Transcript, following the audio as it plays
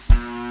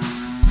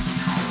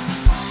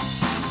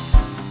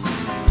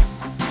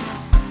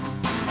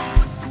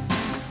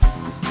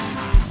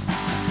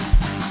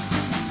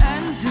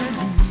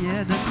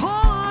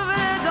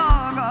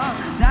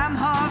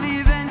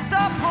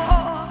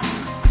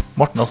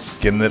Martnas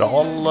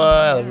general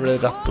det vel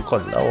rett å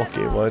kalle deg,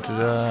 Åke Ivar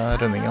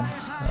Rønningen.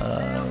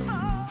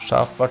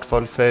 Sjef I hvert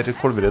fall for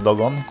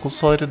Kolvereiddagene.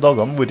 Hvordan har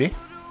dagene vært?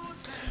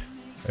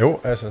 Jo,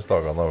 jeg synes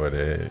dagene har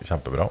vært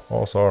kjempebra,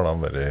 og så har de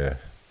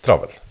vært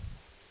travel.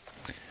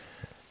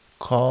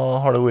 Hva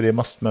har det vært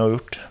mest med å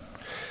gjort?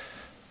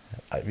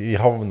 Nei, vi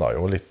havna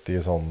jo litt I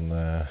sånn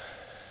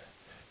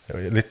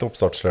litt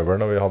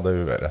oppstartsløver når vi hadde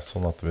uværet,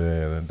 sånn at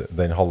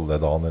den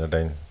halve dagen, eller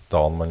den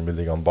dagen man vil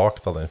ligge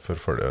bak, da, den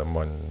forfølger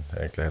man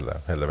egentlig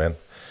hele veien.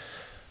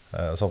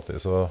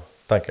 Samtidig så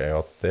tenker jeg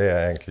at det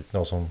egentlig ikke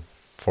noe som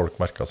folk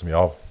merker så mye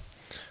av.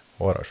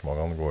 Og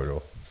arrangementene går jo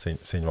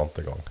sin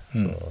vante gang.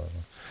 Så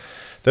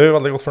det vi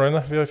veldig godt fornøyd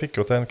med. Vi fikk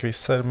jo til en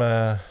quiz her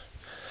med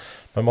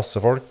masse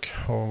folk,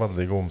 og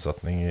veldig god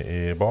omsetning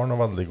I barn,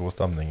 og veldig god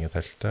stemning I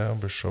teltet,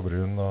 og buss og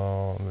brun,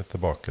 og litt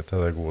tilbake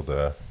til det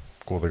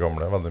gode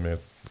gamle. Veldig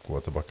mye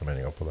gode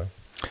tilbakemeldinger på det.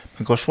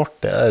 Men hva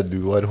svarte du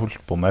har holdt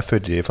på med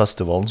før I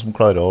festivalen som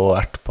klarer å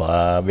erte på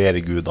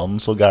væregudene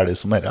så gærlig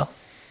som her?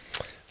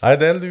 Nei,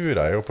 det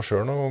lurer jeg jo på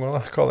selv noen ganger,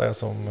 da, hva det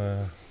som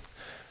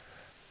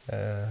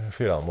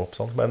fyrer dem opp.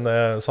 Sant? Men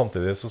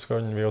samtidig så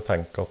skal vi jo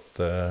tenke at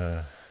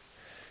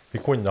vi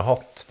kunne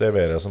hatt det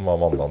været som var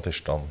mandag og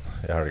tirsdag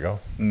I helga.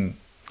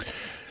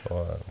 Så,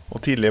 og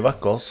tidlig I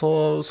vekka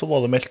så var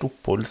det meldt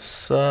oppholds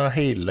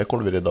hele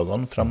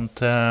Kolvereiddagene frem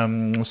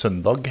til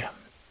søndag.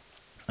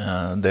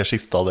 Det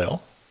skiftet det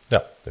også? Ja,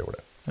 det gjorde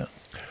det. Ja.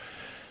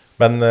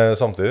 Men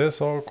samtidig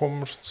så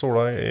kom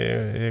sola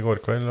I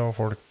går kveld, og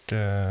folk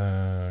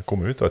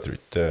kom ut, og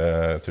jeg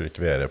tror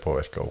ikke været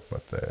påvirket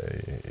oppmøtet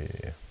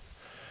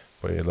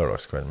I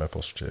lørdagskveld med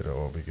poststyr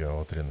og bygge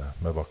og Trine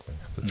med bakmenn.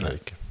 Det tror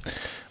jeg ikke.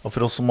 Og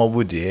for oss som har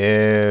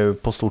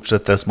vært på stort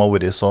sett det som har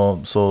vært,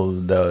 så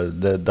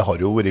det har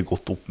jo vært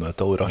godt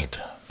oppmøte overalt.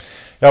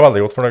 Jeg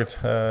veldig godt fornøyd.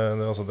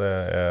 Det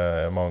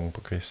mange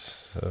på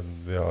quiz.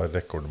 Vi har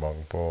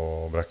rekordmange på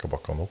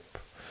brekkebakkene opp.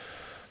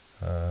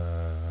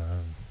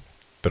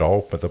 Bra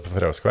oppmøte på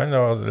fredagskvelden,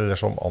 eller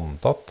som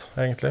antatt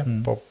egentlig,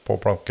 på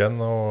planken,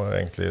 og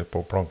egentlig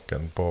på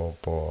planken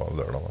på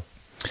lørdagene.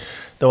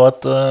 Det var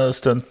et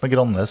stunt med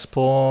Grannes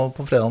på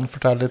fredagen.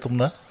 Fortell litt om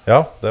det.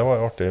 Ja, det var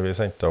jo artig. Vi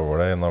sendte over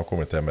det en av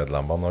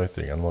komitémedlemmene, og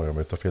ytringen var jo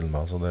begynt å filme,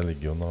 så det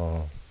ligger jo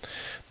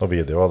noen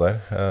videoer der.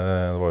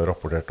 Det var jo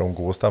rapportert om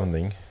god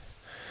stemning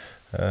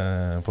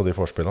på de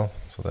forspillene,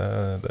 så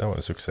det var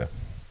en suksess.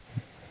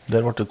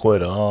 Der ble det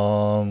kåret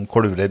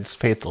Kolvereids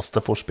feiteste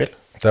forspill.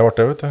 Det ble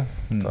det, vet du.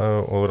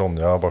 Og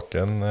Ronja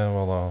Bakken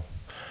var da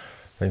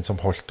den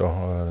som holdt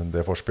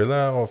det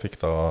forspillet, og fikk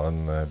da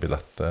en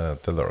billett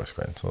til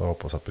lørdagskvelden, så jeg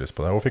håper å sette pris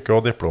på det. Hun fikk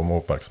jo diplom og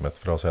oppmerksomhet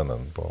fra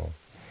scenen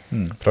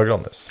fra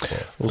Grannes.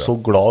 Og så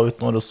glad ut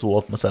når det stod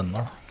alt med scenen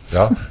da.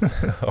 Ja,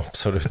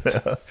 absolutt.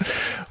 Ja,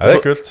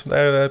 det kult. Det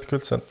et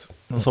kult sent.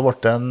 Og så ble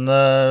det en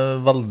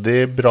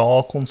veldig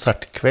bra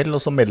konsertkveld,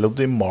 og så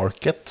Melody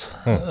Market.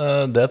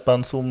 Det et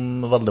band som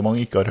veldig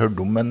mange ikke har hørt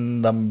om, men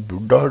de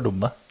burde ha hørt om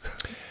det.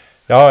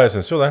 Ja, jeg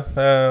synes jo det.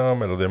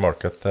 Melody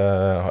Market,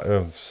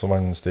 som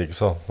en Stig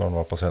sa når han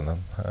var på scenen.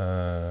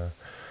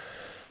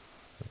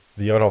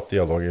 Vi har hatt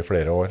dialog I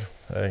flere år,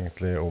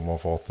 egentlig, om å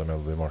få til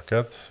Melody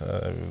Market.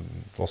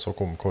 Og så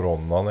kom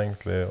koronaen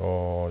egentlig,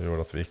 og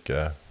gjorde at vi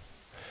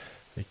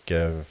ikke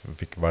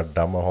fikk vært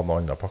dem og ha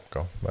noen andre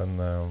pakker. Men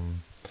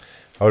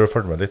jeg har jo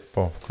følt med litt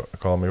på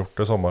hva de har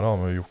gjort I sommer. De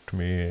har gjort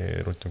mye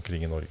rundt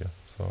omkring I Norge.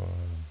 Så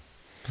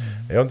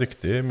jeg en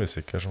dyktig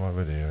musiker som har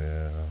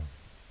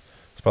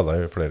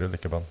spillet I flere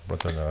ulike band.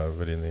 Blant annet har jeg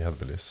vært inne I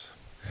Hedbelis.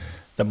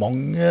 Det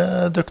mange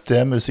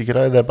dyktige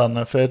musikere I det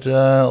bandet. For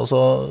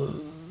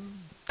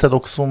til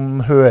dere som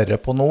hører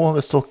på nå,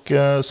 hvis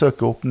dere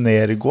søker opp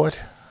Nergård,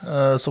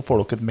 så får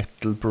dere et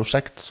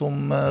metal-prosjekt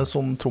som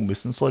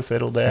trommisen står for,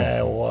 og det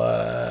jo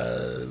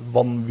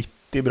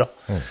vanvittig bra.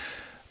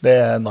 Det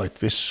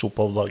Nightwish opp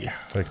av daget.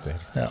 Riktig.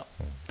 Ja.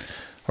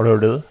 Har du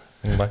hørt det?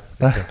 Nei,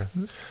 ikke hørt det.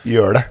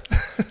 Gjør det.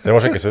 Det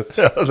var sjekkes ut.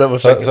 Ja, det var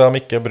sjekkes. Så de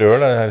ikke brør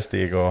det her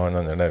Stig og han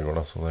andre Nergård,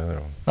 så det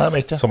jo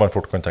Nei, som man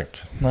fort kan tenke.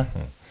 Nei.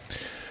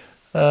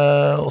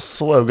 Og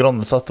så jo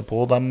Grannes etterpå,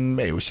 de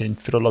jo kjent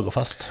for å lage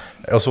fest.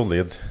 Ja,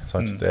 solid,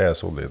 sant? Det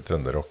solid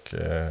trønderrock,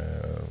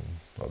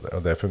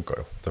 og det funker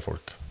jo til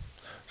folk.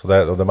 Så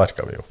det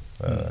merker vi jo.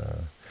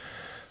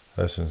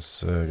 Jeg synes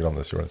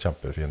Grannes gjorde en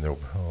kjempefin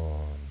jobb, og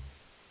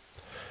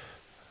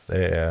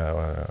det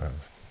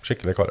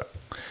skikkelig kare.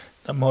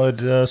 De har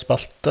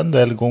spilt en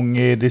del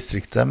ganger I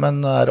distriktet, men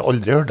jeg har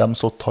aldri hørt dem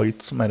så tight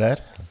som her.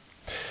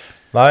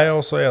 Nei,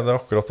 og så det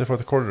akkurat I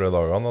forhold til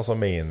Kolvereiddagene, så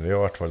mener vi jo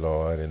I hvert fall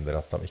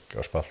at de ikke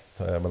har spilt,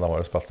 men de har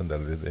jo spilt en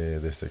del I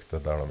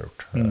distriktet der de har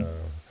gjort.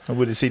 Det har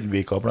vært I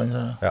Silvika blant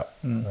annet. Ja,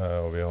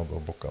 og vi hadde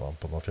jo booket dem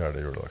på noen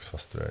 4.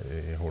 juledagsfest I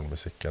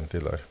hornmusikken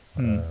tidligere.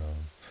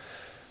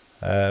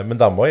 Men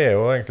de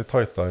jo egentlig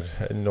tightere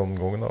enn noen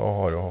gang, og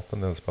har jo hatt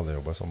en del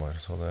spillejobber I sommer,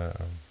 så det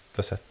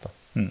sett da.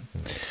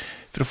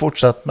 For å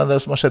fortsette med det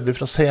som har skjedd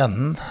fra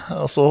scenen,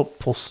 altså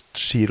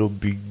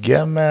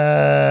postgirobygget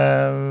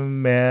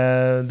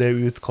med det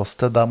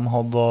utkastet de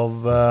hadde av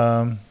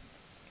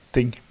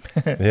ting.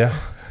 Ja.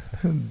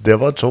 Det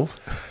var et show.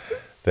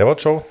 Det var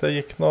et show. Det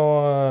gikk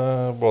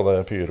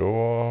både pyro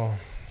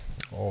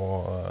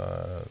og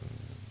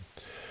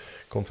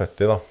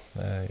konfetti da,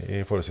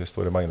 i forholdsvis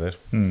store mengder.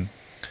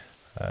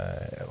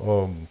 Og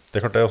det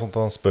er klart det er jo sånt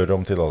at han spør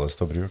om tillatelse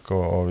til å bruke,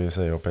 og vi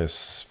sier jo peis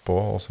på,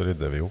 og så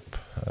rydder vi opp.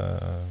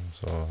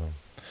 Så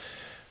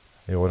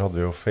i år hadde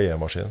vi jo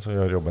feiemaskin, så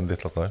vi har jobben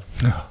litt lettere.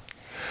 Ja.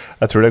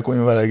 Jeg tror det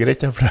kunne være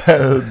greit, for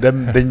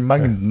den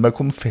mengden med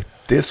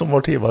konfetti som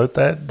var tiva ut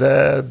der,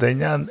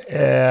 den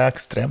er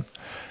ekstrem.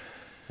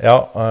 Ja,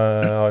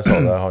 han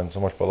sa det, han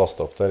som holdt på å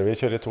laste opp der. Vi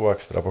kjører 2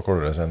 ekstra på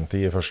Kolvereid sin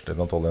 10 i første,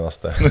 12 i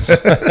neste.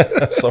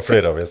 Så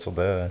flere av vi, så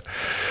det...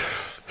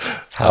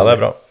 Ja, det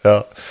er bra.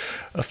 Ja.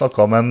 Jeg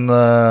snakket med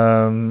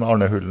en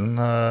Arne Hullen,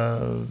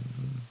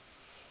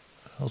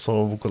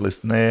 altså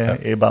vokalisten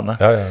i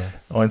bandet. Ja.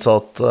 Og han sa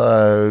at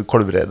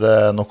Kolvereid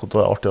er noe av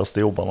det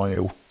artigste jobbene han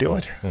har gjort i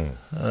år.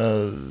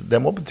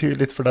 Det må bety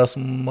litt for deg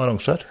som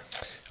arrangør.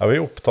 Ja,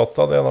 vi er opptatt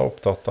av det,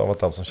 opptatt av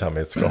at de som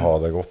kommer hit skal ha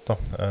det godt da.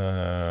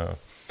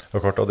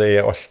 Og det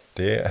er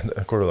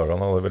alltid,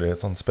 Kolvereiddagene hadde vært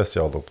et sånn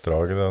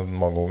spesialoppdrag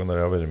mange ganger når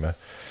jeg har vært med.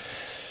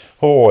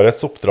 Og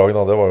årets oppdrag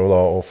da, det var jo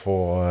da å få,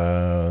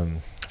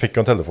 fikk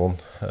jo en telefon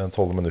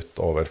 12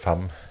 minutter over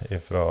 5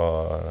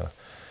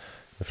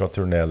 fra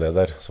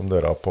turnéleder som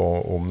døra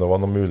på om det var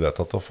noen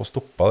muligheter til å få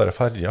stoppet dere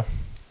ferja.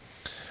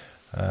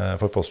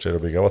 For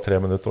Postgirobygget var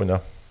 3 minutter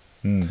unna.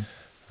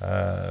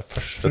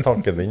 Første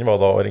tanken din var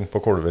da å ringe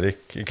på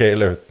Kolvereid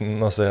i Lauten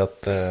og si at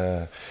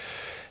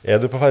er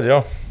du på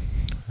ferja?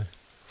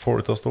 Får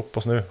du til å stoppe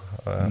og snu?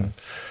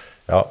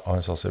 Ja,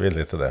 han sa seg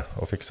villig til det,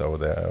 og fiksa jo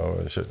det,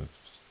 og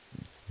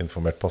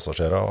informert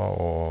passasjerer,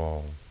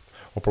 og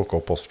plukket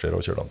opp Postgiro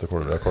og kjørte han til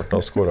Kolvereid. Kort da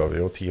skåret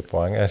vi jo 10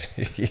 poeng her,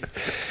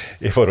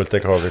 i forhold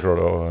til hva vi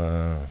klarte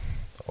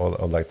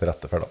å legge til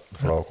rette for da.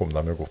 For da kom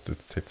de jo godt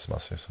ut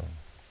tidsmessig, så...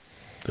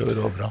 Det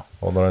var bra.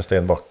 Og når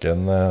Stein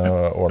Bakken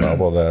ordnet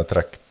både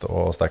trekt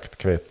og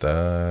stekt kveite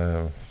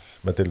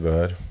med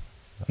tilbehør,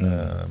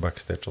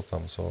 backstage hos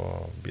dem, så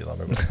blir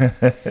de jo godt.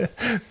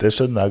 Det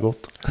skjønner jeg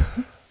godt.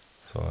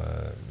 Så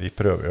vi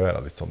prøver jo å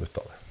gjøre litt sånn ut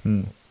av det.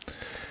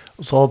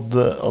 Så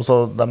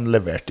de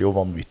leverte jo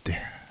vanvittig.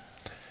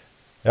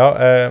 Ja,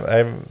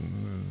 jeg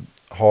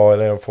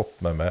har fått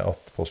med meg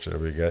at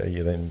Postgirobygget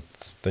i den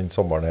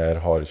sommeren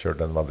her har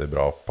kjørt en veldig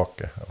bra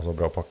pakke. Altså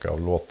bra pakke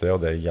av låter,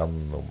 og det er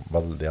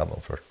veldig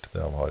gjennomført. Det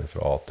de har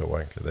fra A til Å,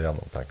 egentlig. Det er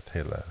gjennomtenkt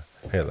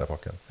hele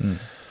pakken.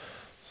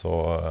 Så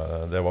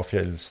det var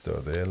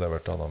fjellstødig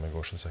levert av dem i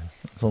går, synes jeg.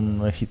 Sånn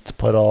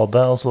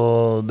hitparade, altså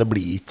det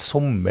blir ikke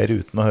sommer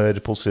uten å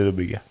høre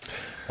Postgirobygget.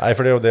 Nei,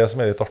 for det er jo det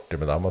som er litt artig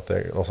med dem, at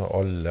altså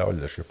alle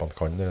aldersgruppene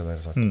kan det der,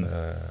 sant?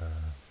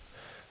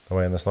 Det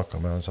var en jeg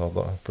snakket med, han sa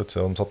da,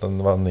 plutselig de satt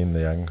en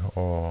venninnegjeng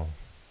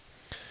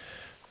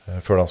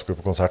før de skulle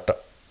på konsert da,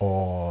 og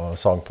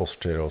sang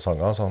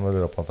Postgiro-sanger, så han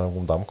lurer på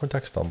om de kunne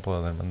tekstene på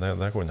det der, men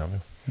det kunne de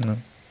jo.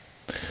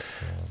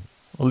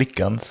 Og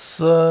likens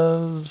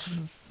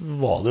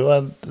var det jo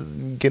et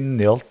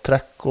genialt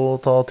trekk å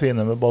ta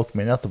Trine med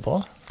bakmenn etterpå.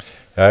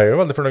 Jeg er jo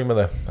veldig fornøyd med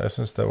det. Jeg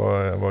synes det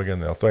var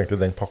genialt. Og egentlig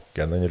den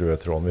pakken, den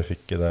røde tråden vi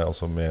fikk i det,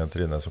 altså med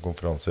Trine som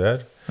konferansier,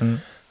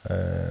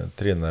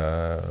 Trine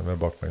med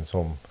bakmenn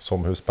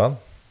som husband,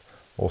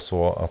 og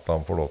så at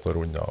de får lov til å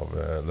runde av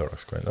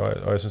lørdagskvelden.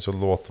 Og jeg synes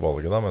jo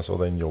låtvalget deres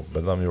og den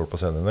jobben de gjorde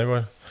på scenen i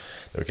går,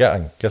 det er jo ikke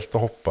enkelt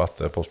å hoppe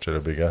etter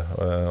Postgirobygget,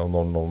 og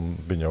når noen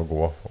begynner å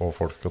gå, og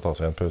folk skal ta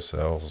seg en pause,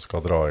 og så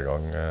skal dra i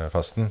gang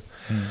festen.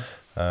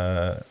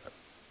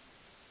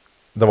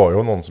 Det var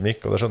jo noen som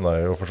gikk, og det skjønner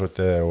jeg jo, for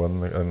det er jo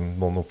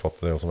noen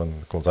oppfatter det jo som en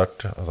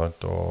konsert, sant?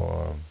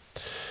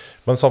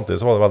 Men samtidig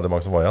så var det veldig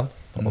mange som var igjen,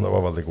 og det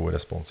var veldig god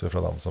respons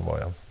fra dem som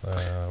var igjen.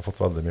 Jeg har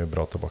fått veldig mye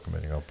bra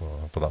tilbakemeldinger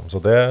på dem, så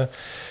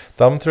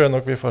dem tror jeg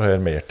nok vi får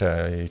høre mer til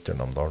i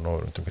Ytternamdalen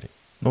og rundt omkring.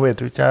 Nå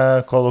vet jo ikke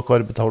jeg hva dere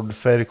har betalt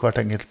for hvert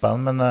enkelt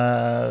band, men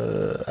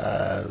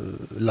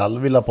lell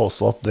vil jeg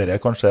påstå at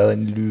dere kanskje er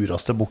den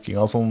lureste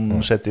bookingen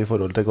som skjedde i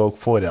forhold til hva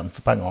dere får igjen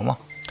for pengene.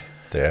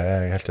 Det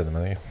er jeg helt enig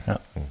med deg. Ja.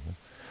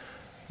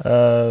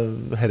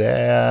 Her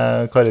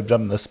er Kari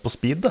Bremnes på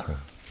speed da.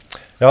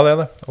 Ja, det er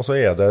det. Og så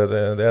er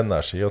det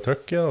energi og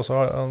trykk, og så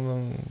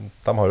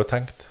de har jo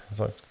tenkt,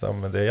 det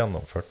er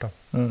gjennomført da.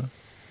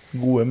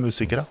 Gode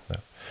musikere. Ja.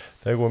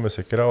 Det er gode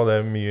musikere, og det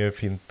er mye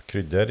fint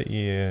krydder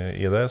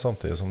i det,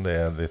 samtidig som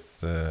det er litt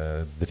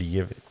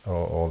driv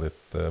og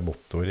litt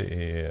motor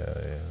i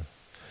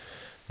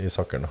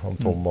sakene.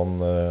 Tom og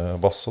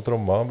bass og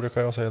trommer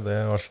bruker jeg å si, det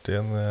er alltid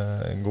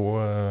en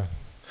god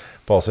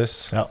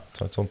basis. Ja.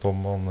 Sånn Tom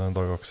og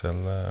Dag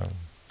Aksel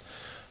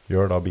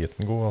gjør da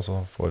biten god, og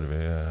så får vi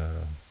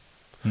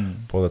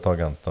både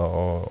tangenter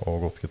og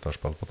godt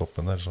gitarspill på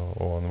toppen der,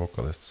 og en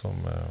vokalist som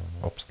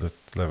absolutt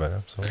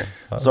leverer. Så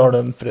har du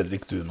en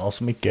Fredrik Duna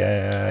som ikke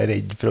er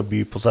redd for å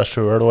by på seg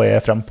selv og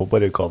er fremme på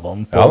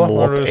barrikadene på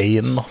låt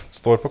 1.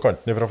 Står på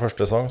kanten fra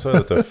første sang, så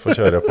er det tøff å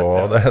kjøre på.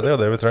 Det er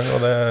det vi trenger,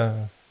 og det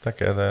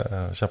tenker jeg det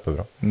er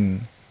kjempebra.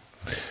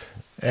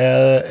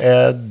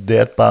 Er det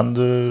et band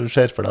du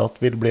ser for deg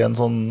at vil bli en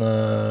sånn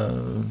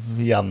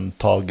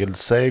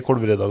gjentagelse i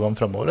Kolvereiddagene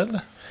fremover,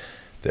 eller?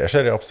 Det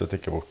ser jeg absolutt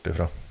ikke bort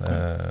ifra.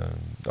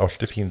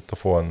 Alltid fint å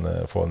få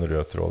en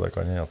rød tråd. Det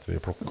kan hende at vi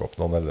plukker opp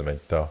noen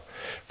elementer,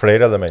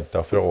 flere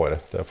elementer fra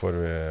året. Det får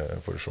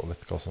vi se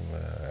litt hva som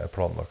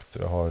planlagt.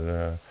 Vi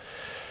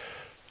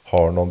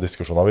har noen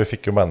diskusjoner. Vi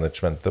fikk jo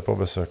managementet på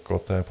besøk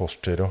til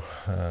Postgiro,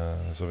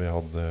 så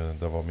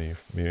det var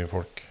mye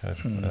folk her.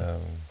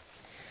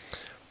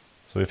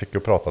 Så vi fikk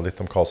jo pratet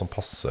litt om hva som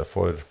passer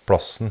for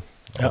plassen.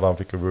 Og de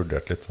fikk jo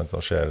vurdert litt, sant?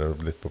 Og ser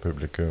litt på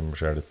publikum,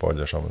 ser litt på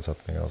alle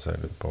sammensetninger, ser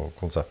litt på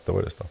konseptet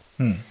vårt da.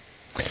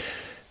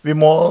 Vi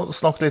må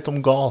snakke litt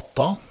om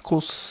gata.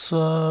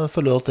 Hvordan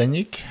føler du at den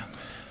gikk?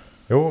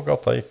 Jo,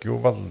 gata gikk jo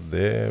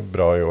veldig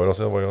bra i år.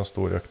 Altså, det var jo en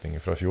stor økning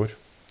fra fjor.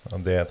 Og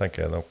det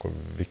tenker jeg er noe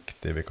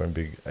viktig vi kan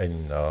bygge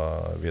enda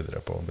videre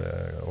på, det,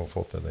 å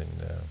få til den,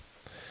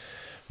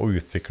 og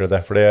utvikle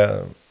det. For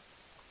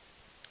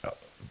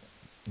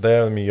det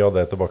er mye av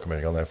det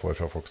tilbakemeldingene jeg får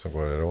fra folk som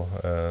går her også.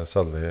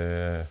 Særlig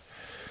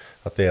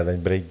at det er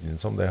den bredden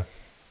som det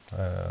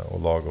og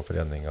lag og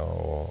foreninger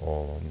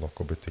og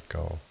noen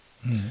butikker.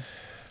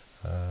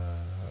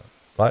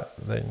 Nei,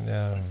 den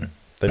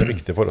er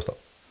viktig for oss da.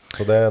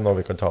 Så det er noe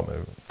vi kan ta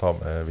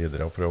med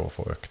videre og prøve å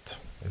få økt.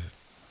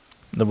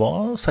 Det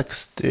var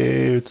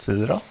 60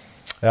 utstillere.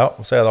 Ja,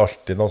 og så er det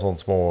alltid noen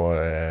sånne små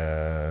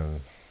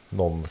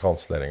noen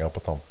kansleringer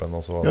på tampen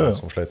og så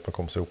som sleit på å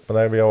komme seg opp.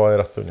 Men vi var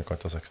rett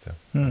underkant av 60.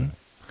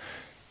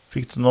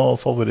 Fikk du noe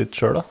favoritt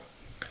selv da?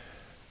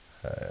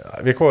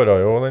 Vi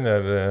kåret jo den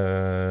der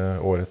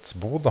årets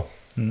bod da,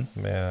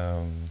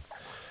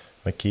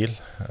 med Kiel.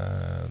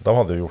 De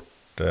hadde jo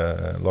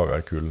laget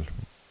en kul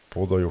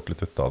bod og gjort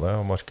litt ut av det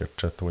og markert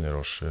sitt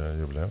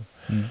 100-årsjubileum.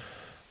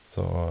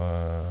 Så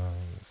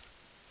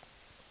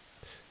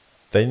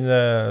den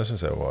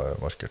synes jeg var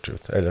markert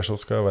ut. Ellers så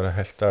skal jeg være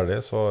helt ærlig,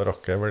 så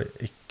rakk jeg vel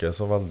ikke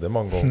så veldig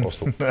mange ganger å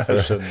stoppe.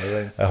 Jeg skjønner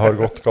den. Jeg har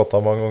gått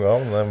gata mange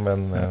ganger,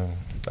 men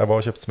jeg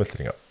var kjøpt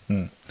smultringer.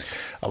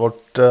 Jeg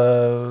ble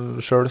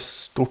selv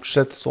stort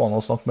sett stående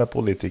og snakke med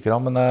politikere,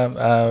 men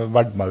jeg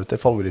valgte meg ut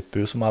en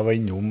favorittbu som jeg var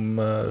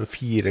innom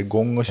 4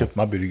 ganger og kjøpte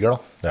meg burger da.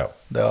 Ja.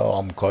 Det var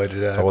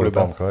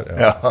Amcar-klubben.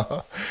 Ja.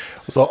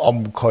 Og så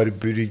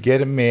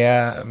Amcar-burger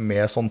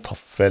med sånn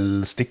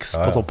taffelsticks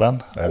på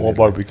toppen, og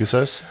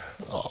barbecue-saus.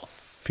 Ja,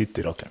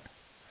 fytti rakkeren.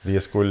 Vi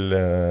skulle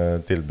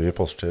tilby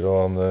Postgir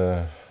og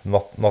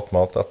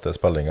nattmat etter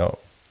spillingen.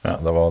 Ja.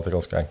 Det var et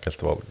ganske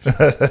enkelt valg.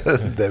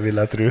 Det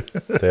vil jeg tro.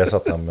 Det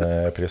setter de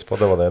pris på.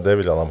 Det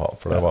ville de ha,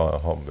 for det var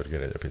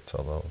hamburger eller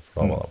pizza. For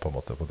da var de på en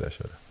måte på det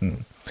kjøret.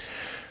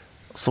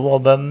 Så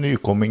var det en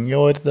nykomming i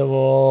år. Det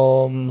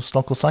var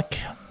snakk og snack.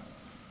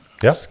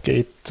 Ja.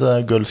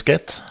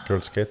 Girlskate.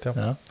 Girlskate,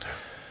 ja.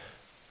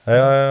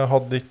 Jeg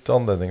hadde ikke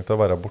anledning til å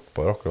være bort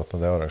på akkurat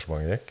når det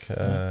arrangementet gikk.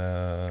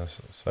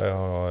 Så jeg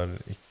har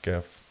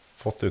ikke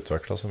fått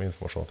utviklet så mye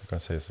informasjon at jeg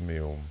kan si så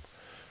mye om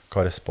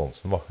hva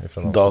responsen var.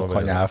 Da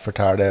kan jeg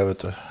fortelle det,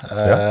 vet du.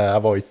 Jeg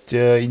var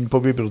ikke inne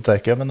på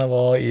biblioteket, men jeg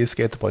var i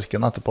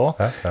skateparken etterpå.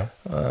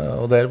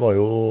 Og der var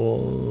jo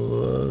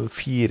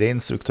 4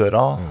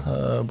 instruktører,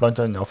 blant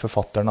annet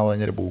forfatteren av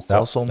denne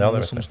boka som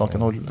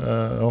snakken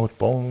holdt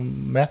på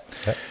med.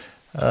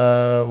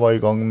 Var i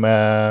gang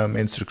med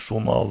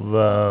instruksjon av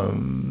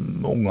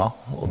unger,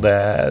 og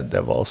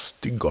det var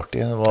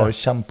styggartig. Det var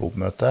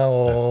kjempeoppmøte,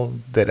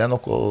 og det er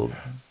noe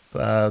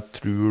jeg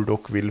tror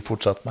dere vil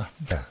fortsette med.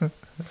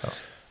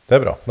 Det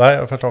er bra. Nei,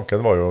 for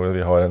tanken var jo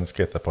vi har en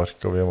skatepark,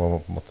 og vi må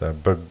på en måte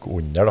bygge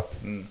under da.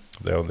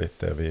 Det er jo litt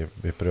det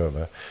vi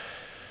prøver.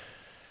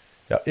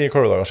 Ja, i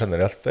Kolvereiddagene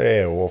generelt, det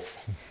er jo å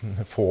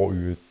få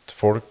ut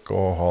folk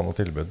og ha noe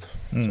tilbud.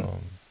 Så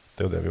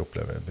det er jo det vi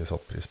opplever vi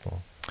satt pris på.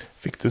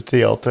 Fikk du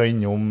tida til å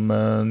innom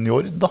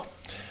Njord da?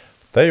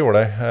 Det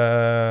gjorde jeg.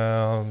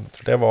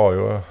 For det var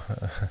jo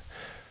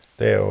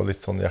det er jo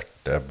litt sånn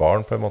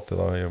hjertebarn på en måte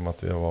da, i og med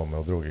at vi var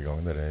med og drog i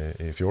gang dere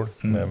i fjor,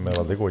 med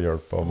veldig god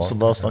hjelp av mange. Så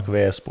da snakker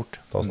vi e-sport?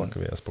 Da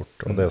snakker vi e-sport,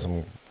 og det som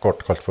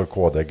kort kalt for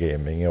KD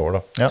Gaming i år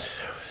da. Ja.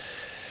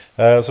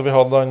 Så vi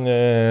hadde han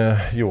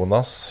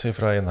Jonas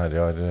fra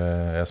Innherjar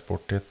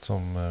e-sport hit,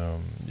 som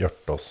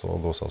hjelpte oss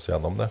og låste oss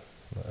gjennom det.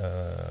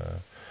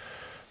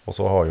 Og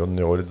så har jo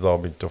Njord da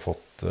begynt å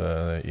fått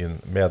inn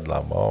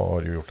medlemmer, og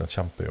har jo gjort en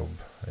kjempejobb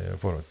i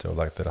forhold til å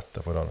legge til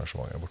rette for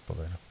arrangementet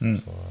bortpå der.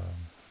 Så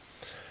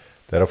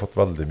dere har fått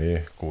veldig mye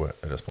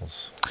god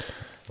respons.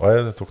 Og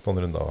jeg tok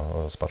noen runder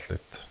og spilte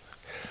litt.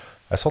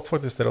 Jeg satt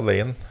faktisk der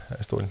alene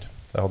en stund.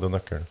 Jeg hadde jo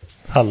nøkkelen.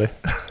 Herlig.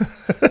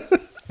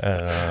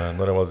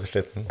 Når jeg var litt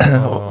sliten,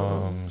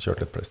 og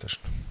kjørte litt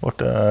PlayStation. Var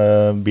det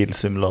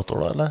bilsimulator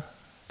da, eller?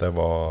 Det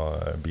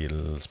var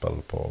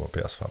bilspill på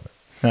PS5.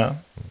 Ja.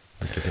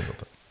 Ikke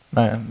simulator.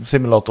 Nei,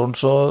 simulatoren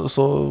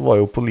så var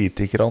jo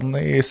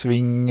politikerne i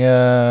sving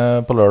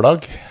på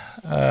lørdag.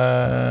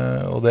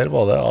 Og der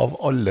var det av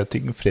alle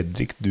ting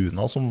Fredrik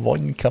Duna som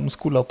vann. Hvem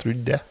skulle ha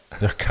trodd det?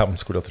 Ja, hvem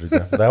skulle ha trodd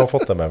det? Det har jeg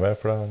fått det med meg,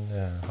 for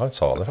han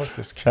sa det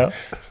faktisk. Ja.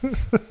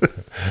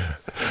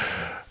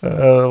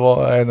 Det var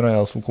en eller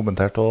annen som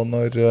kommenterte også,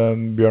 når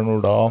Bjørn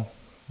Ola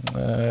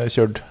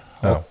kjørte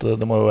At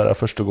det må jo være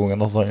første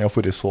gangen at han har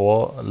vært så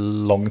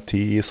lang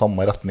tid i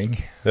samme retning.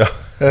 Ja,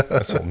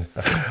 sånn.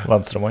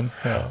 Venstremann,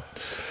 ja.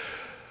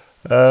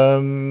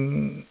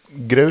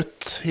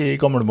 Graut i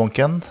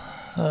gamlebanken.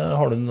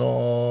 Har du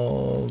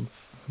noe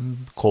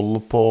koll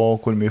på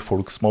hvor mye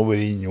folk som har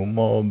vært innom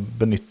og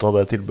benyttet av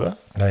det tilbudet?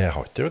 Nei, jeg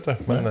har ikke, vet du.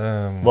 Men,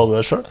 var du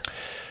det selv?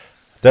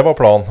 Det var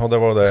planen, og det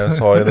var det jeg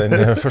sa i den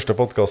første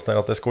podcasten her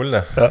at jeg skulle.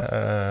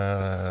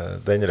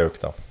 Den røk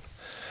da.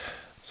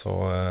 Så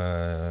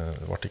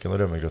det ble ikke noe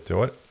rømmegrøt i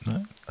år.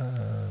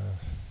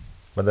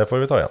 Men det får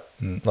vi ta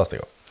igjen neste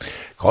gang.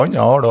 Hva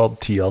annet har du hatt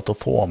tida til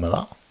å få med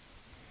deg?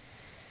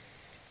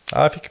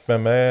 Jeg fikk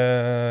med meg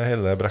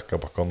hele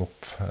Brekkabakken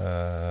opp,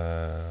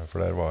 for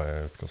der var jeg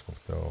i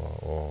utgangspunktet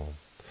og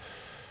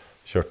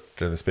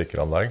kjørte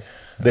spikeranlegg.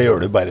 Det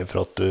gjør du bare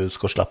for at du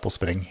skal slippe å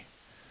sprenge?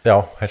 Ja,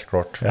 helt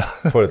klart.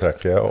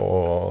 Foretrekker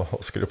å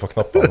skru på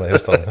knappene i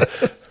stedet.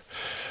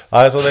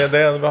 Nei, så det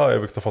har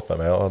jeg brukt å fått med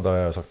meg, og da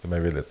har jeg sagt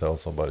meg villig til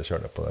å bare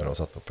kjøre ned på der og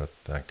sette opp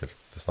et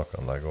enkelt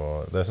snakkeanlegg,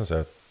 og det synes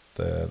jeg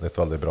er et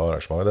veldig bra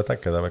arrangement, og det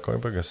tenker jeg det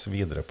kan bygges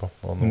videre på,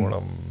 og nå har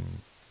de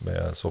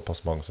med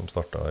såpass mange som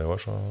startet i år,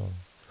 så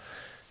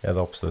er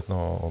det absolutt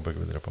noe å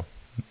bygge videre på.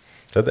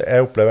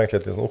 Jeg opplever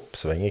egentlig et sånn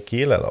oppsving i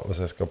Kiel, da, hvis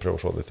jeg skal prøve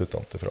å se litt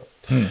utenfra.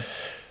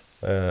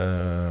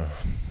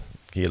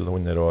 Kiel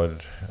 100 år,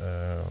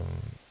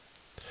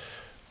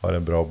 har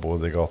en bra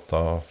bod i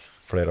gata,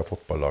 flere av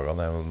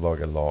fotballagene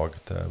lager lag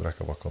til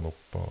Brekkabakken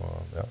opp,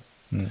 og ja.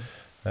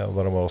 Og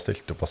da har de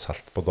stilt opp og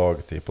selt på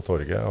dagtid på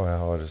torget, og jeg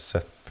har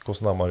sett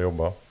hvordan de har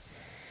jobbet.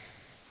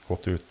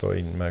 Gått ut og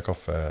inn med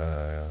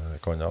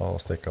kaffekanna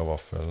og stekket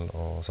vaffel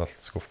og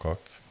selt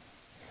skuffkak.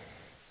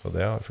 Så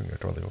det har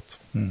fungert veldig godt.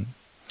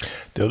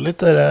 Det er jo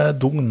litt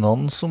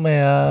dugnene som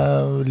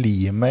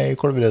limet i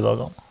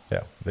Kolvereiddagene.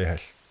 Ja, vi er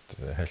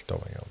helt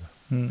avhengig av det.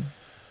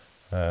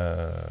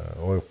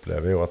 Og jeg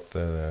opplever jo at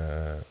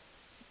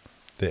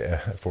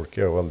folk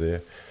er jo veldig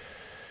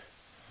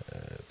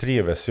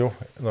trives jo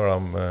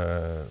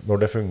når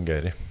det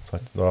fungerer,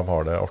 sant? Når de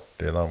har det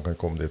artig, når de kan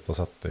komme dit og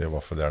sette i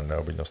vaffeljernet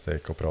og begynne å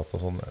steke og prate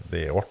og sånn, det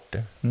er jo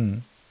artig.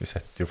 Vi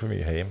setter jo for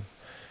mye hjem,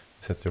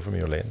 vi setter jo for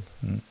mye alene.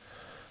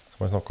 Så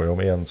man snakker jo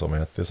om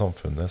ensomhet i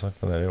samfunnet, sant?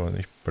 Men det er jo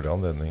en ypperlig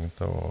anledning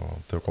til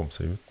å komme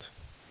seg ut.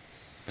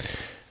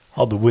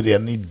 Hadde det vært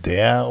en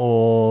idé å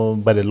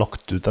bare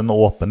lagt ut en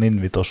åpen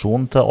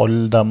invitasjon til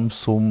alle dem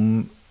som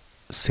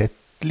sitter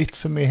litt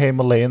for mye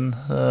hjemme alene,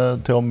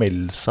 til å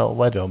melde seg og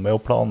være med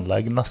og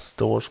planlegge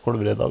neste års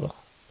Kolvereidager?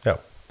 Ja,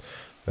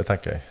 det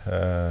tenker jeg.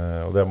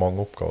 Og det er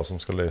mange oppgaver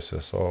som skal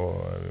løses, og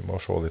vi må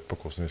se litt på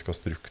hvordan vi skal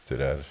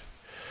strukturere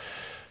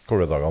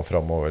Kolvereidagene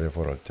fremover i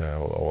forhold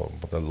til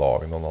å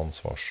lage noen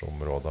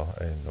ansvarsområder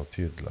enda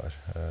tydeligere.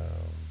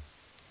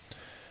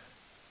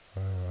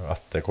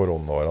 Etter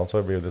koronaårene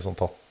så blir det sånn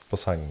tatt på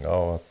senga,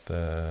 og at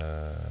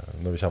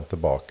når vi kommer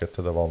tilbake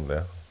til det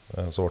vanlige,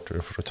 så ble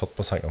vi fortsatt tatt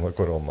på senga når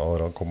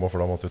koronaårene kom, for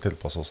da måtte vi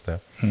tilpasse oss det.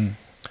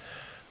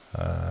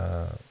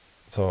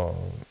 Så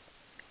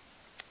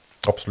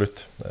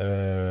absolutt.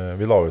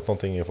 Vi la ut noen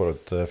ting i forhold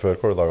til før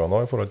Kolvereidagene nå,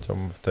 i forhold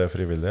til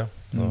frivillige.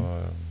 Så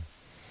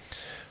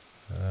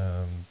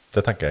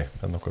det tenker jeg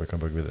er noe vi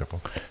kan bygge videre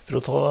på. For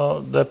å ta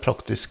det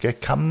praktiske,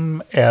 hvem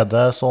er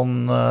det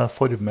sånn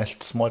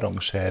formelt som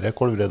arrangerer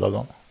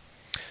Kolvereiddagene?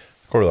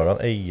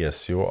 Kolvereidagene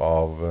eies jo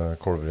av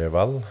Kolverei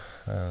Vel,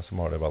 som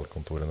har det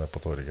velkontorene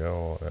på torget,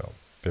 og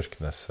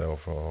Bjørkneset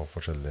og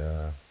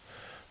forskjellige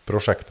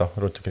prosjekter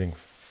rundt omkring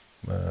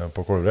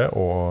på Kolverei,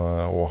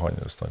 og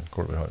Handelsstand,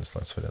 Kolverei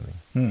Handelsstandsforening.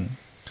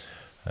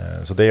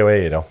 Så det er jo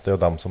eiere, det er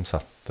jo dem som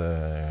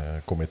setter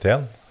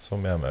komiteen,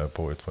 som er med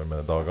på å utforme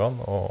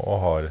dagene, og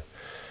har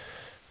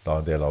da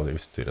en del av det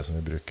utstyret som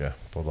vi bruker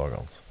på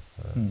dagene.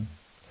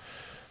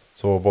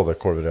 Så både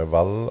Kolverei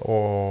Vel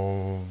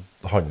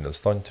og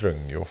Handelsstand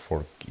trenger jo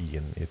folk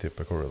inn i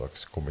type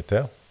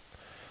Kolvereidagskomité.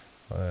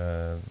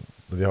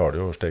 Vi har det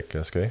jo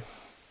steke skøy.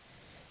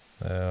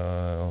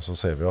 Og så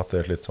ser vi jo at det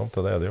er slitsomt,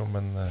 det er det jo,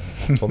 men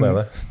sånn er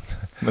det.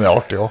 Men det er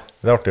artig også.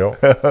 Det er artig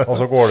også. Og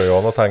så går det jo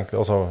an å tenke,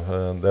 altså,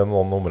 det er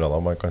noen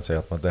områder man kan si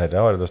at dette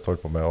har jeg lyst til å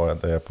holde på med,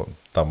 og det er på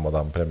dem og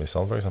dem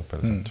premissene, for eksempel.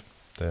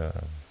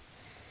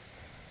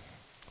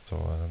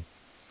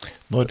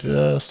 Når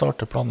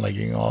starter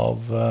planlegging av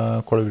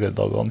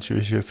Kolvereiddagene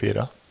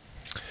 2024?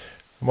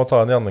 Vi må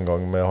ta en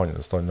gjennomgang med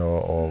Handelsstand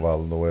og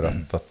Vel nå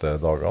rett etter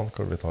dagene,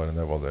 hvor vi tar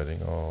en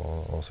evaluering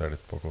og ser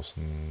litt på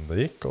hvordan det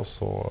gikk, og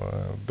så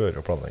bør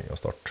jo planleggingen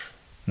starte.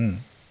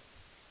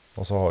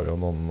 Og så har jo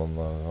noen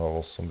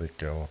av oss som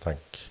liker å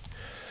tenke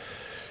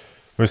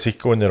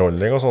musikk og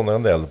underholdning og sånn,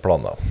 en del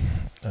planer.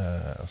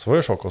 Så får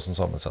vi se hvordan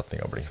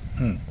sammensetningen blir.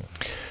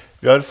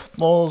 Vi har fått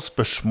noen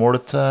spørsmål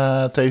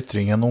til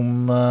ytringen om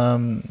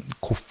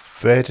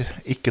hvorfor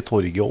ikke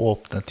torget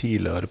åpner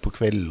tidligere på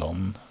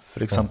kveldene,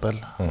 for eksempel.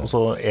 Og så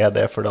er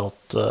det fordi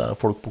at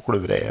folk på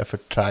Kolverei er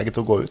for trege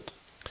til å gå ut?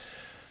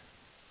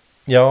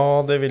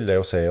 Ja, det vil jeg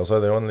jo si. Og så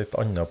er det jo en litt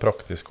annen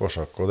praktisk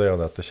årsak, og det er jo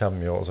det at det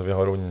kommer jo, altså vi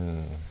har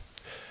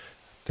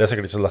det er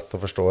sikkert ikke så lett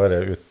å forstå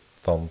det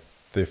uten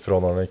ifra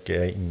når man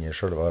ikke inne I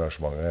selve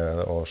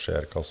arrangementet og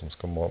ser hva som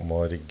må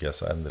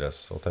rigges og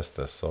endres og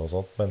testes og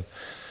sånt. Men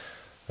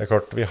det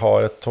klart, vi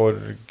har et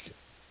torg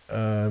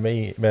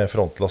med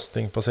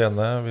frontlasting på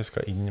scenen. Vi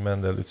skal inn med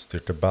en del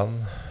utstyrte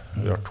band.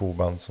 Vi har 2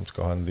 band som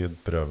skal ha en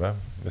lydprøve.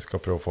 Vi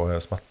skal prøve å få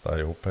smettet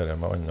ihop her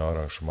med andre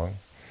arrangement.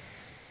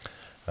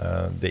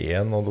 Det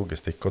noe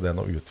logistikk og det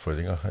noen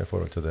utfordringer I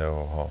forhold til det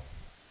å ha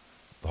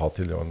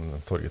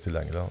torget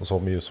tilgjengelig. Og så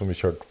mye som vi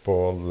kjørte på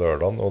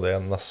lørdagen, og det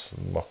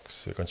nesten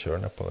maks vi kan kjøre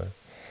ned på det.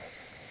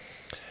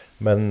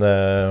 Men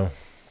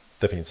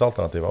det finnes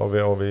alternativer,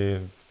 og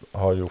vi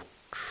har gjort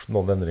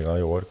noen endringer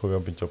I år, hvor vi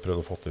har begynt å prøve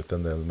å få ut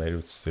en del mer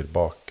utstyr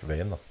bak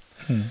veien.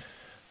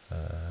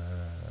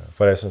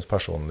 For jeg synes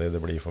personlig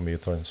det blir for mye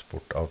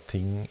transport av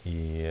ting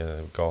I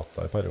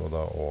gata I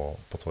perioder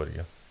og på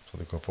torget. Så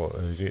du kan få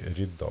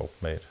rydda opp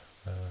mer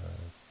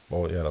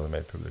og gjøre det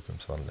mer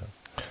publikumsvennlig.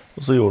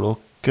 Og så gjorde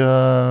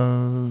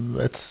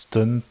dere et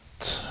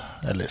stunt,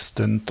 eller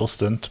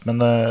stunt,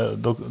 men dere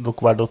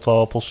valgte å ta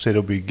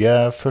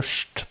Postgirobygget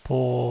først på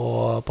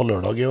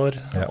lørdag I år,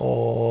 Ja.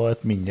 og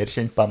et mindre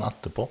kjent band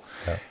etterpå.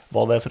 Ja.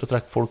 Var det for å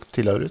trekke folk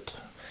tidligere ut?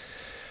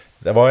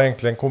 Det var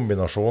egentlig en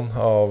kombinasjon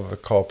av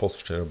hva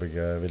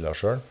Postgirobygget ville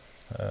selv,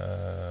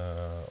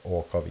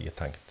 og hva vi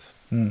tenkte.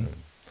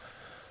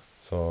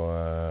 Så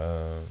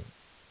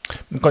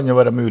Men kan det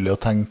være mulig å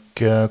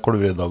tenke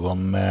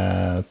Kolvereiddagene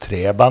med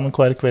 3 band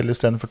hver kveld I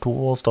stedet for 2,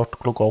 og starte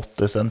klokka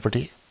 8 I stedet for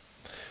 10?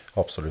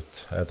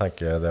 Absolutt. Jeg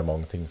tenker det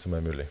mange ting som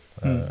mulig.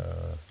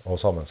 Og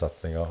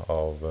sammensetninger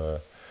av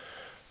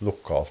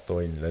lokalt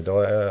og innledd.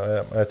 Og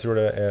jeg tror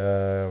det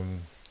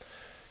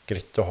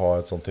greit å ha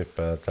et sånn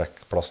type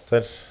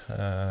trekkplaster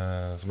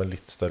som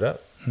litt større.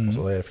 Så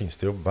det finnes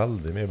det jo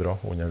veldig mye bra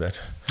under der.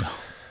 Ja.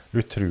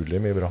 Utrolig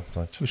mye bra.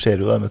 Sant? Vi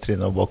ser jo det med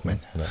Trine og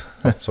bakmenn. Ja,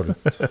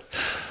 absolutt.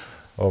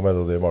 Og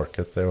Melody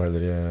Market jo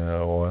heller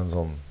også en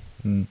sånn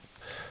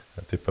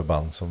type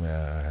band som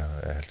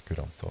helt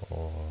kurant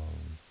å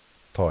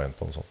ta inn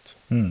på noe sånt.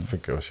 Det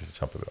funker jo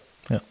kjempebra.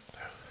 Ja.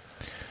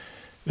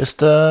 Hvis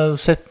det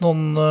sitter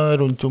noen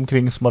rundt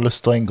omkring som har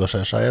lyst til å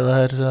engasjere seg I det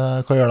her,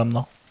 hva gjør de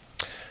da?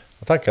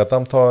 Jeg tenker at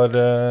de tar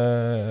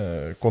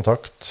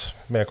kontakt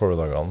med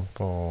Kolvereiddagene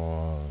på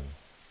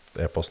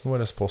e-posten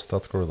vår,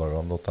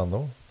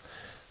 post@kolvereiddagene.no,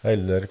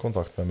 eller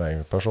kontakt med meg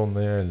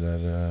personlig, eller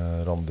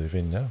Randi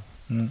Finne.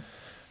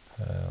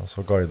 Og så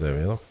guider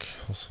vi dere,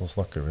 og så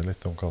snakker vi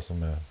litt om hva som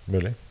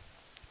mulig.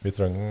 Vi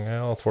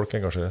trenger at folk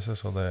engasjerer seg,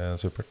 så det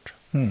supert.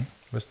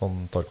 Hvis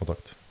noen tar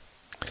kontakt.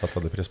 Setter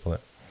veldig pris på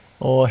det.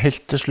 Og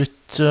helt til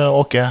slutt,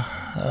 Åke,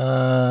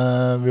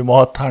 vi må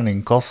ha et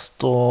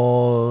terningkast,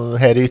 og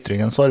her I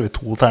ytringen så har vi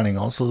 2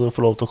 terninger, så du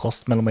får lov til å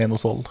kaste mellom 1 og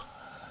 12.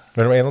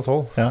 Mellom 1 og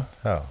 12? Ja.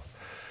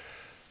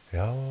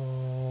 Ja,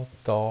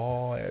 da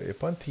vi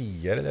på en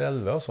 10 eller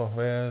 11, altså.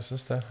 Jeg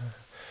synes det.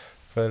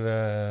 For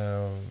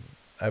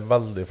jeg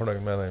veldig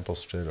fornøyd med den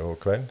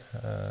Postgiro-kvelden.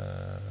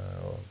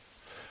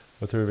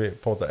 Jeg tror vi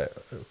på en måte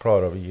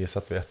klarer å vise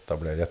at vi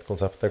etablerer et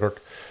konsept. Det klart,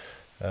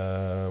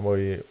 må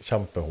gi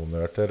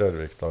kjempehonnør til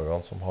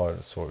Rørvikdagene som har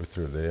så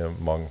utrolig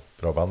mange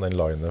bra band. Den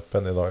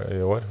line-upen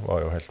I år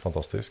var jo helt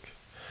fantastisk.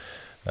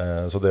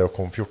 Så det å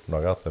komme 14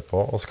 dager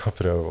etterpå og skal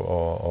prøve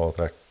å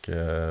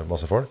trekke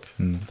masse folk,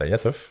 den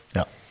tøff.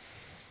 Ja.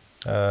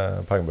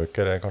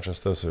 Pengebøker kanskje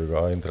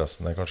støvsuga,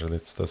 interessen kanskje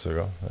litt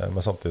støvsuga.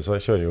 Men samtidig så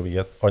kjører jo vi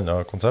et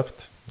annet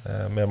konsept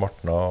med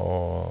Martna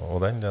og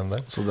den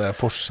der. Så det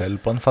forskjell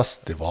på en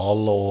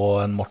festival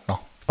og en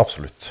Martna?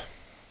 Absolutt.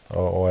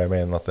 Og jeg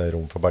mener at det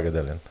rom for begge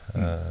delene.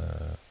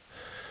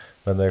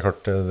 Men det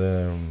klart,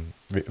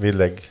 vi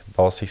legger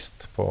da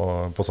sist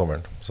på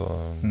sommeren. Så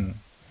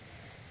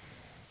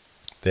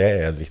det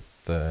litt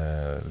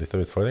av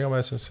utfordringen,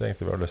 men jeg synes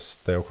egentlig vi har lyst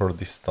til å klare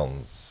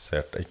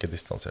ikke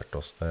distansert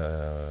oss,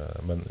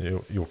 men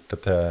gjort det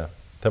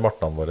til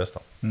Martnaen våre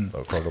da.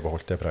 Og klare å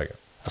beholde det preget.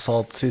 Jeg sa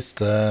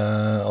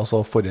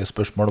at forrige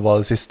spørsmål var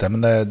det siste,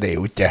 men det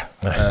jo ikke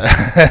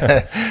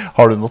det.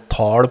 Har du noe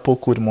tall på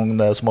hvor mange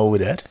det som har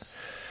vært her?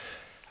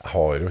 Jeg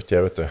har jo ikke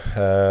det, vet du.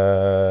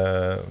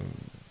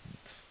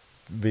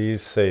 Vi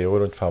sier jo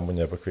rundt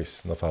 500 på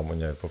quizen og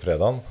 500 på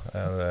fredagen.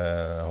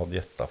 Jeg hadde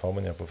gjettet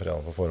 500 på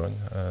fredagen på forhånd,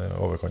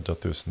 overkant av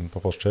 1000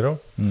 på Postgiro.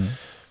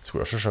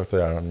 Skulle jeg selvsagt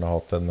gjerne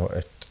hatt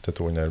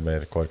 100-200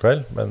 mer hver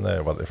kveld, men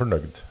jeg veldig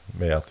fornøyd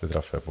med at vi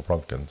treffer på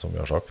planken, som vi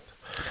har sagt.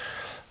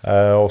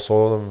 Og så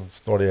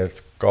når det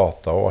gjelder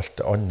gata og alt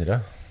det andre,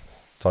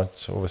 sant?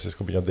 Og hvis vi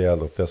skal begynne å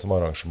dele opp det som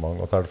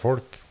arrangement og telle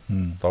folk,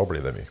 da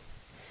blir det mye.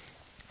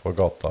 For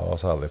gata,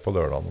 særlig på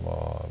lørdagen,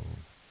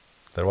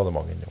 der var det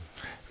mange innom.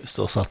 Hvis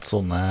du har sett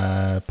sånne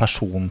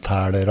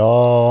persontælere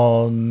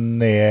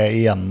ned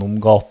igjennom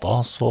gata,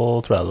 så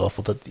tror jeg du har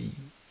fått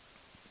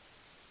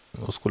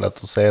nå skulle jeg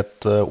til å si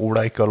et ord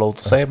jeg ikke har lov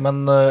til å si,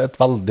 men et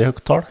veldig høyt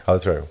tall. Ja,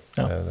 det tror jeg jo.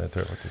 Ja. Det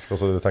tror jeg faktisk. Og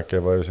så tenker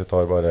jeg bare, hvis vi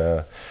tar bare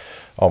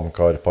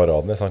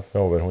Amcar-paraden, sant,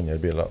 med over 100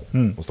 biler,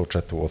 og stort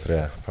sett 2 og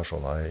 3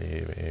 personer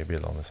i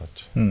bilene,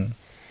 sant.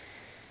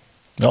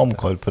 Ja,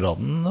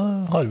 Amcar-paraden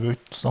har vi jo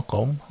ikke snakket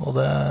om, og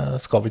det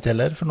skal vi ikke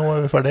heller, for nå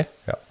vi ferdig.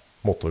 Ja,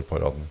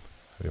 motorparaden.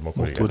 Vi må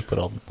korrigere.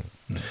 Motorparaden.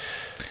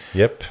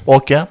 Jepp.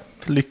 Åke,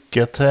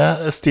 lykke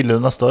til. Stiller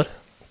du neste år?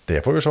 Det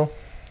får vi se.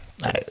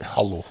 Nei,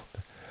 hallo.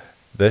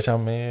 Det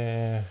kommer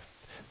i...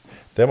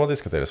 Det må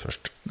diskuteres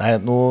først. Nei,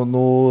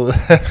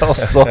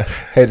 altså,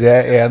 herre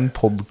en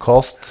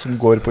podcast som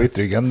går på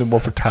ytringen. Du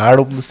må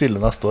fortelle om du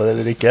stiller neste år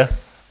eller ikke.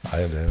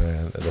 Nei,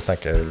 det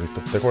tenker jeg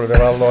litt opp til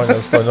Kolvereiddagene og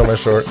han stand av meg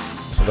selv.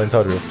 Så den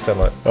tar vi opp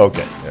senere.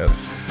 Ok.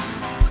 Yes.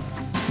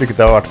 Lykke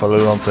til i hvert fall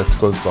uansett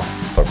hva du skal.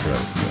 Takk for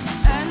det.